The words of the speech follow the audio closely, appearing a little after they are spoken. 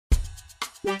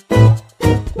Welcome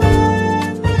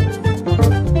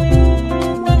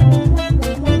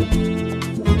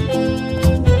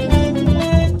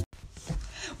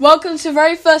to the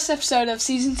very first episode of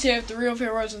Season 2 of the Real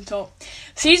Heroes and Talk.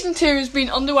 Season 2 has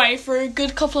been underway for a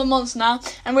good couple of months now,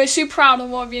 and we're super proud of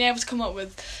what we've been able to come up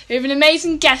with. We have an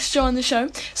amazing guest join the show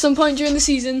at some point during the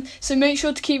season, so make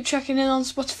sure to keep checking in on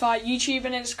Spotify, YouTube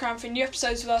and Instagram for new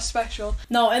episodes of our special.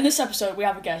 Now, in this episode, we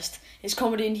have a guest. His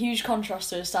comedy in huge contrast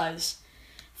to his size.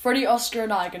 Freddie, Oscar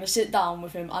and I are going to sit down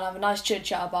with him and have a nice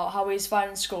chit-chat about how he's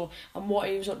finding school and what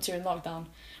he was up to in lockdown,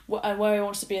 and where he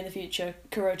wants to be in the future,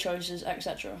 career choices,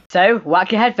 etc. So,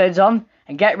 whack your headphones on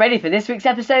and get ready for this week's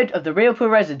episode of the Real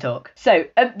Heroes and Talk. So,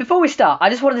 before we start,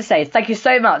 I just wanted to say thank you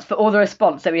so much for all the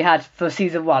response that we had for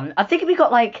Season 1. I think we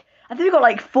got like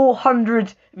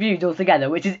 400 views altogether,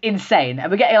 which is insane. And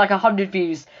we're getting like 100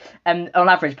 views on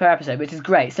average per episode, which is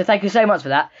great. So thank you so much for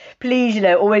that. Please,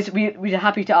 always we're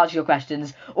happy to answer your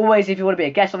questions. Always, if you want to be a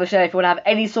guest on the show, if you want to have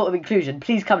any sort of inclusion,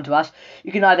 please come to us.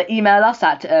 You can either email us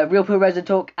at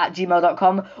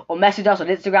realpoolrosentalk@gmail.com or message us on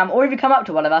Instagram, or if you come up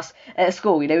to one of us at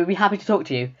school, we'd be happy to talk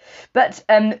to you. But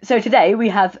so today we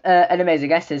have an amazing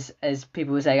guest, as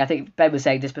people were saying. I think Ben was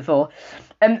saying this before.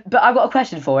 But I've got a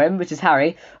question for him, which is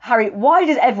Harry. Harry, why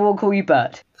does everyone call you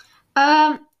Burt?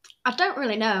 I don't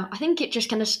really know. I think it just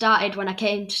kind of started when I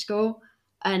came to school,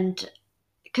 and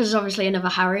because there's obviously another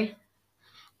Harry,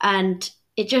 and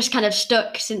it just kind of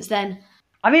stuck since then.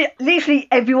 I mean, literally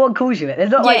everyone calls you it.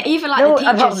 There's not even the teachers.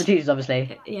 Apart from the teachers,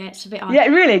 obviously. Yeah, it's a bit odd. Yeah,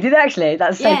 really? Do they actually?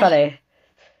 That's so funny.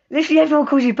 Literally everyone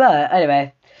calls you Burt.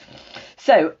 Anyway,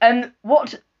 so what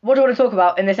do you want to talk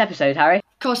about in this episode, Harry?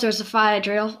 Of course, there was the fire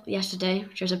drill yesterday,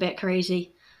 which was a bit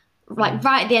crazy. Like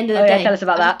right at the end of the day. Yeah, tell us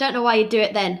about that. I don't know why you do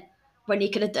it then, when you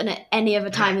could have done it any other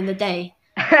time in the day.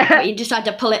 But you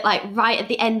decided to pull it like right at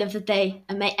the end of the day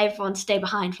and make everyone stay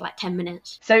behind for like 10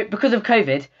 minutes. So because of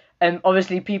COVID,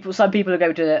 obviously some people are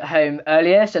going to home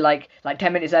earlier, so like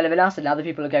 10 minutes earlier than us, and other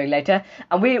people are going later.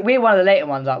 And we're one of the later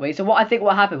ones, aren't we? So what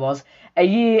happened was a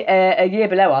year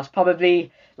below us,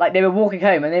 probably like they were walking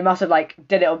home and they must have like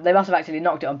did it. They must have actually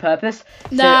knocked it on purpose.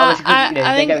 Nah, so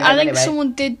I think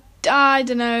someone did. I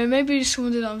don't know. Maybe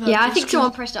someone did it on purpose. Yeah, I think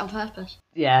someone pressed it on purpose.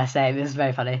 Yeah, same. It was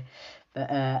very funny.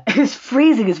 But it was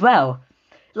freezing as well.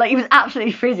 Like, it was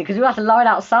absolutely freezing because we had to line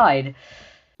outside.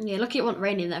 Yeah, lucky it wasn't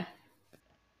raining though.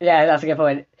 Yeah, that's a good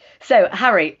point. So,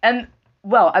 Harry,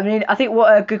 well, I mean, I think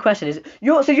what a good question is.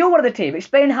 You're one of the team.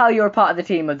 Explain how you're a part of the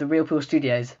team of the Real Pool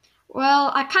Studios.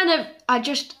 Well,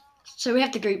 so we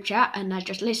have the group chat, and I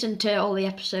just listen to all the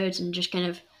episodes and just kind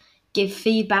of give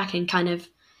feedback and kind of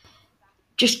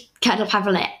have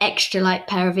an extra like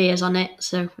pair of ears on it,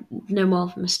 so no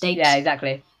more mistakes. Yeah,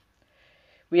 exactly.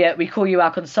 We call you our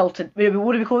consultant.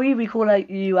 What do we call you? We call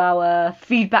you our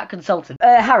feedback consultant.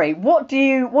 Harry, what do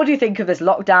you think of this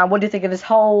lockdown? What do you think of this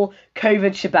whole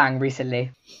COVID shebang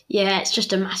recently? Yeah, it's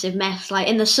just a massive mess. Like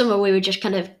in the summer, we were just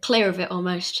kind of clear of it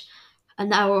almost, and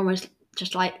now we're almost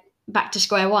just like back to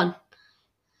square one.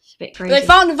 It's a bit crazy. They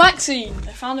found a vaccine.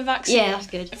 Yeah, that's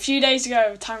good. A few days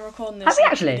ago, time recording this. Have they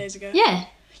actually? A few days ago. Yeah.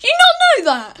 You not know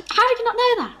that? How did you not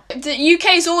know that? The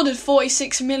UK's ordered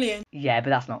 46 million. Yeah,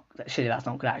 but that's not going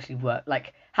to actually work.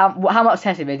 Like, how much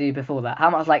testing did they do before that?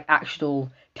 How much like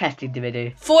actual testing did they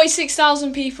do?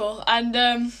 46,000 people, and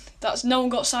that's no one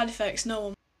got side effects. No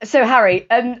one. So Harry,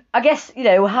 I guess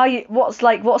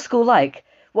what's school like?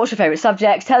 What's your favourite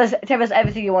subjects? Tell us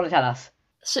everything you want to tell us.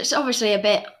 So it's obviously a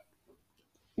bit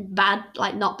bad,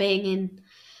 like not being in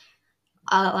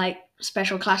like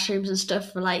special classrooms and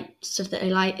stuff for like stuff that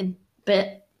they like,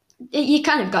 but you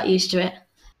kind of got used to it.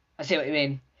 I see what you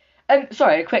mean.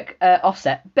 Sorry, a quick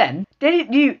offset. Ben,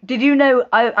 did you know?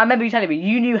 I remember you telling me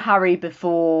you knew Harry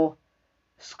before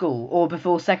school or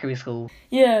before secondary school.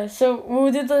 Yeah, so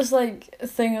we did this like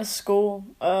thing at school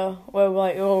where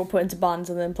we all put into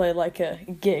bands and then played like a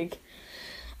gig,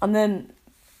 and then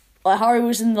like Harry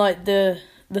was in like the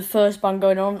first band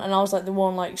going on, and I was like the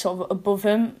one like sort of above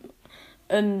him,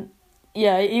 and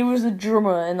yeah, he was the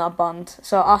drummer in that band,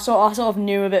 so I sort of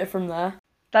knew a bit from there.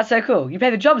 That's so cool. You play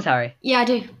the drums, Harry? Yeah, I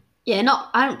do. Yeah,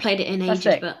 I haven't played it in That's ages,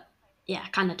 sick. but yeah, I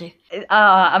kind of do.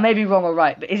 I may be wrong or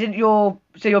right, but isn't your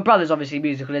brother's obviously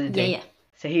musical, isn't he? Yeah.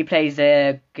 So he plays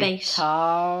the Bass.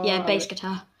 guitar. Yeah, bass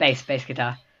guitar. Bass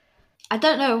guitar. I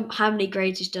don't know how many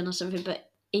grades he's done or something, but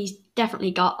he's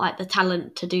definitely got like the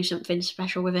talent to do something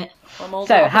special with it.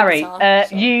 So Harry,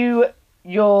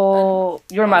 you're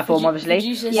in my form,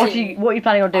 obviously. What are you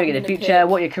planning on doing in the future?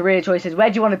 What are your career choices?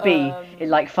 Where do you want to be in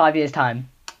like 5 years' time?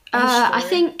 I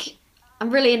think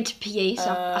I'm really into PE, so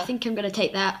I think I'm going to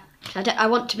take that. I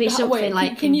want to be something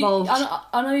involved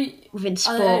I know within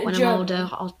sport when I'm older,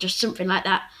 or just something like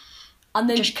that. And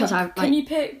then Just 'cause I, can like, you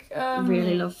pick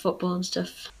really love football and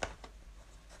stuff.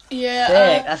 Yeah.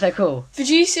 Sick. That's so cool. For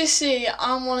GCSE,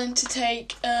 I'm wanting to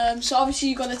take. So obviously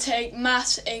you got to take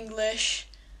maths, English.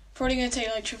 Probably going to take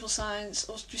like triple science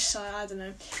or just science. I don't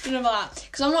know. Don't know about that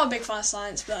because I'm not a big fan of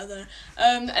science, but I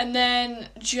don't know. And then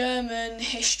German,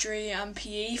 history, and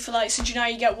PE for like. So do you know how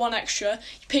you get one extra?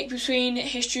 You pick between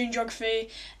history and geography,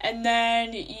 and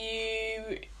then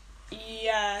you.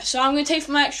 Yeah. So I'm going to take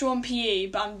for my extra one PE,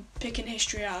 but I'm picking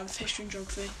history out of history and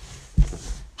geography.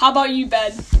 How about you,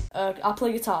 Ben? I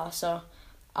play guitar, so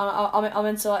I'm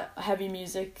into like heavy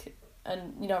music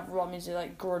and rock music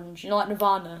like grunge, like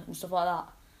Nirvana and stuff like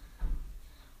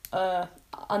that.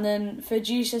 And then for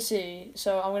GCSE,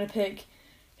 so I'm gonna pick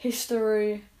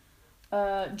history,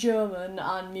 German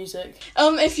and music.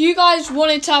 If you guys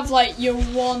wanted to have like your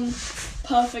one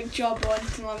perfect job or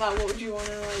anything like that, what would you want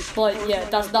to like? But yeah,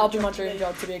 that'll be my dream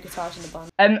job, to be a guitarist in the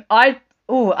band. I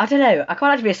don't know. I quite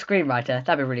like to be a screenwriter.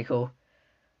 That'd be really cool.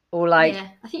 Or like, Yeah,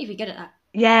 I think you'd be good at that.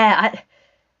 yeah,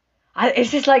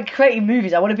 it's just like creating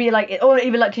movies. I want to be like, or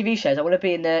even like TV shows. I want to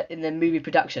be in the movie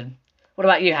production. What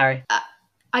about you, Harry?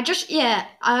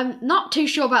 I'm not too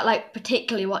sure about like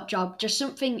particularly what job. Just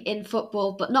something in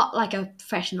football, but not like a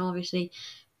professional, obviously.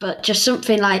 But just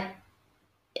something like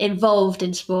involved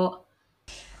in sport.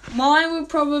 Mine would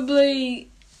probably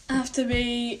have to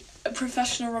be a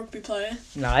professional rugby player.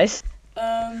 Nice.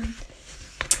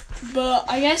 But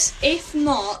I guess if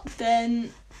not,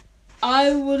 then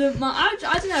I wouldn't mind.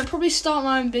 I don't know. I'd probably start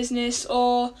my own business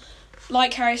or,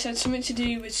 like Harry said, something to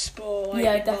do with sport. Like,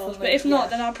 Yeah, involved. definitely, But if not,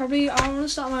 then I want to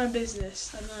start my own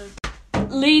business. I don't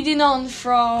know. Leading on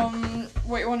from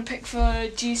what you want to pick for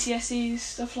GCSEs,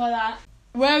 stuff like that.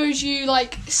 Where would you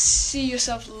like see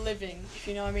yourself living? If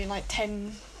you know what I mean, like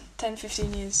 10,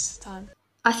 15 years time.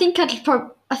 I think I'd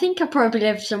probably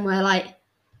live somewhere like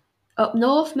up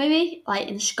north, maybe like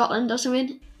in Scotland or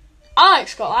something. I like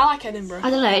Scotland. I like Edinburgh. I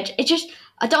don't know. It just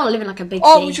I don't want to live in like a big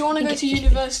Oh, city. would you want to I go think to it's just-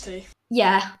 university?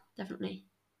 Yeah, definitely.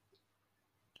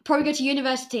 Probably go to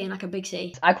university in like a big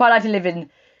city. I quite like to live in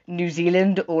New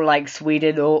Zealand or like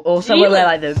Sweden or somewhere where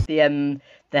like New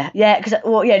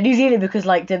Zealand, because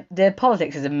like the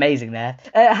politics is amazing there.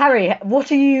 Harry, what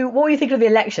were you thinking of the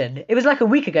election? It was like a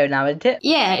week ago now, isn't it?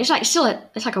 Yeah, it's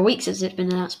like a week since it's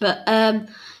been announced. But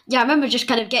yeah, I remember just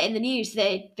kind of getting the news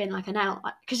that it'd been like announced,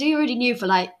 because we already knew for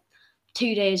like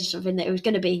 2 days or something that it was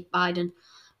going to be Biden.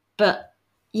 But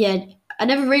yeah, I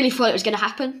never really thought it was going to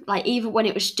happen. Like even when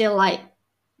it was still like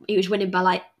he was winning by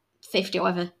like 50 or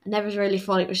whatever, I never really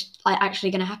thought it was like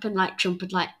actually going to happen. Like Trump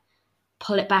would like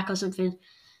pull it back or something.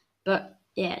 But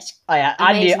yeah, it's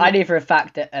I knew for a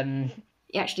fact that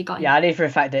he actually got him. I knew for a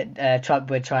fact that Trump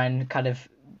would try and kind of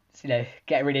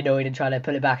get really annoyed and try to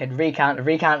pull it back and recount and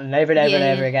over and over and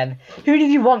over again. Who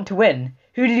did you want to win?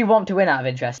 Who did you want to win out of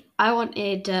interest? I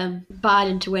wanted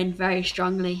Biden to win very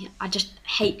strongly. I just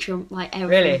hate Trump, like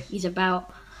everything Really? he's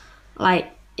about.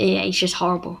 Like, yeah, he's just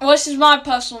horrible. Well, this is my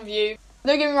personal view.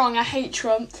 Don't get me wrong, I hate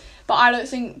Trump, but I don't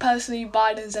think personally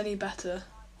Biden's any better.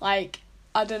 Like,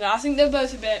 I don't know. I think they're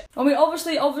both a bit. I mean,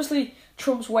 obviously,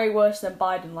 Trump's way worse than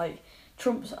Biden. Like,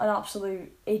 Trump's an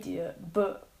absolute idiot,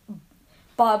 but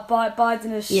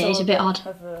Biden is Yeah, he's a bit odd.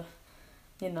 Of a,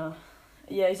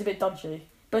 he's a bit dodgy.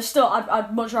 But still,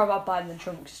 I'd much rather have Biden than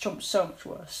Trump, because Trump's so much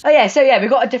worse. Oh yeah, so yeah, we've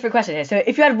got a different question here. So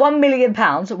if you had £1 million,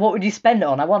 what would you spend it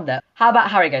on? I wonder. How about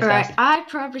Harry goes Right, first? I'd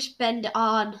probably spend it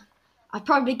on. I'd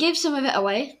probably give some of it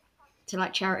away to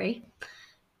like charity,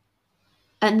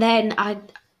 and then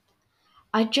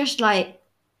I'd just like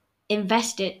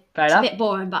invest it. Fair It's enough. a bit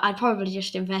boring, but I'd probably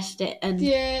just invest it and.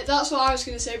 Yeah, that's what I was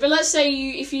gonna say. But let's say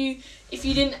if you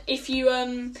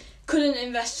couldn't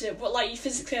invest it, but like you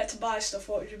physically had to buy stuff,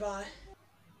 what would you buy?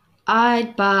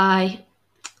 I'd buy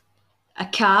a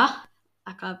car,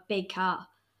 like a big car,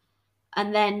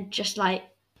 and then just like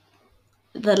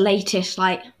the latest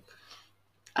like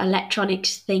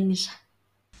electronics things.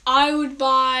 I would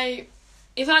buy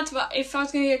if I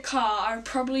was gonna get a car, I would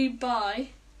probably buy.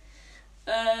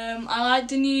 I like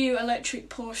the new electric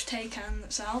Porsche Taycan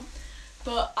that's out,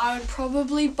 but I would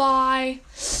probably buy.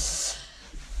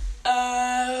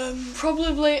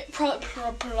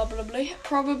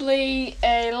 Probably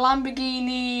a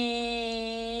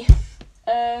Lamborghini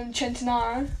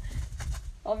Centenario.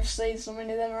 Obviously, there's not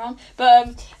many of them around.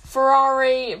 But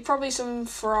Ferrari, probably some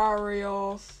Ferrari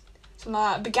or something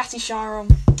like that. Bugatti Chiron.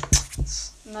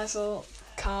 It's a nice little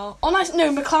car. Oh, nice.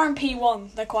 No, McLaren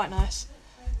P1. They're quite nice.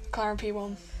 McLaren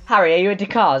P1. Harry, are you into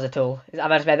cars at all? I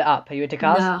might have made that up. Are you into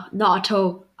cars? No, not at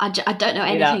all. I don't know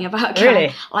anything about cars.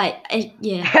 Really? Like,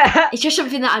 it's just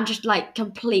something that I'm just like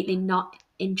completely not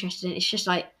interested in. It's just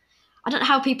like, I don't know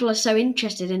how people are so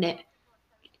interested in it.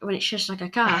 when it's just like a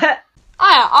car.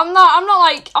 I'm not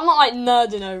like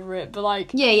nerding over it, but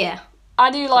like yeah.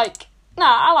 I do like.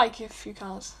 I like a few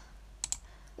cars.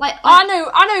 Like I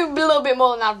know a little bit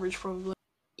more than average probably.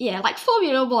 Yeah, like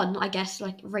Formula 1, I guess,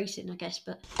 like racing, I guess.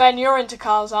 But Ben, you're into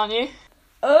cars, aren't you?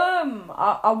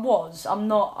 I was. I'm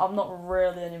not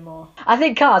really anymore. I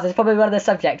think cars is probably one of the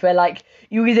subjects where like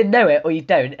you either know it or you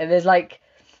don't, and there's like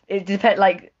it depends.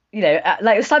 Like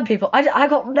like some people, I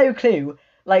got no clue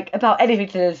like about anything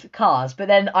to do with cars, but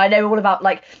then I know all about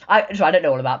like I don't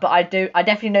know all about, but I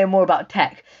definitely know more about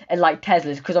tech and like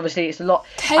Teslas because obviously it's a lot.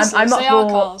 Teslas, I'm much they are more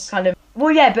cars. kind of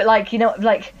but like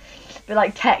but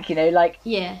like tech, like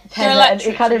yeah, Tesla, and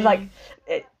it kind of like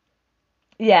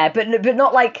but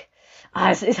not like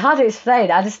it's hard to explain.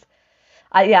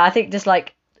 I think just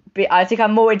like I think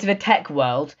I'm more into the tech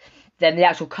world than the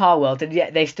actual car world, and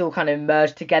yet they still kind of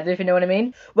merge together, if you know what I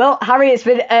mean. Well, Harry, it's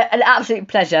been an absolute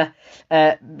pleasure,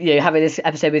 having this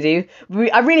episode with you.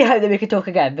 I really hope that we can talk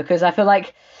again because I feel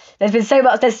like there's so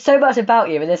much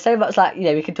about you, and there's so much like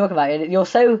we can talk about you. And you're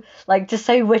so like just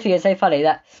so witty and so funny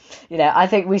that I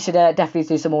think we should definitely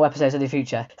do some more episodes in the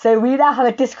future. So we now have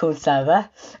a Discord server,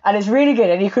 and it's really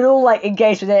good, and you can all like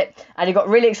engage with it, and you've got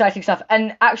really exciting stuff.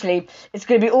 And actually, it's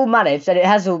going to be all managed, and it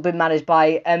has all been managed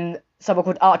by someone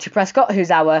called Archie Prescott, who's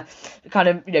our kind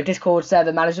of Discord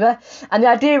server manager. And the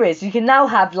idea is you can now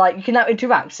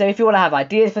interact. So if you want to have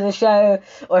ideas for the show,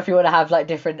 or if you want to have like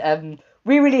different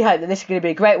we really hope that this is going to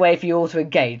be a great way for you all to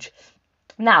engage.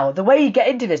 Now, the way you get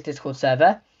into this Discord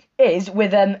server is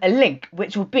with a link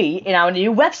which will be in our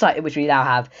new website, which we now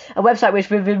have. A website which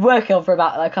we've been working on for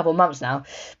about a couple of months now.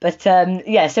 But so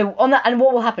on that, and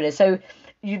what will happen is, the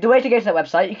way to go to that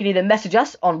website, you can either message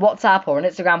us on WhatsApp or on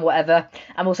Instagram, whatever,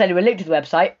 and we'll send you a link to the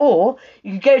website, or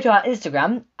you can go to our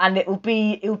Instagram and it will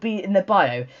be in the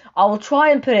bio. I will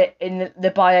try and put it in the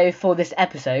bio for this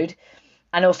episode,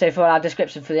 and also for our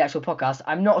description for the actual podcast.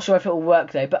 I'm not sure if it will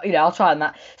work though, but I'll try on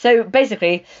that. So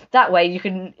basically, that way you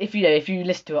can, if you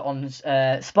listen to it on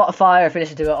Spotify, or if you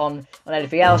listen to it on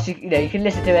anything else, you can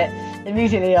listen to it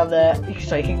immediately on you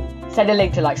can send a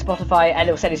link to like Spotify, and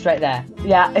it'll send you straight there.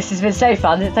 Yeah, this has been so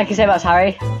fun. Thank you so much,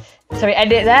 Harry. So we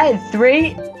end it there in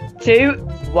 3, 2,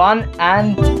 1,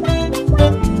 and.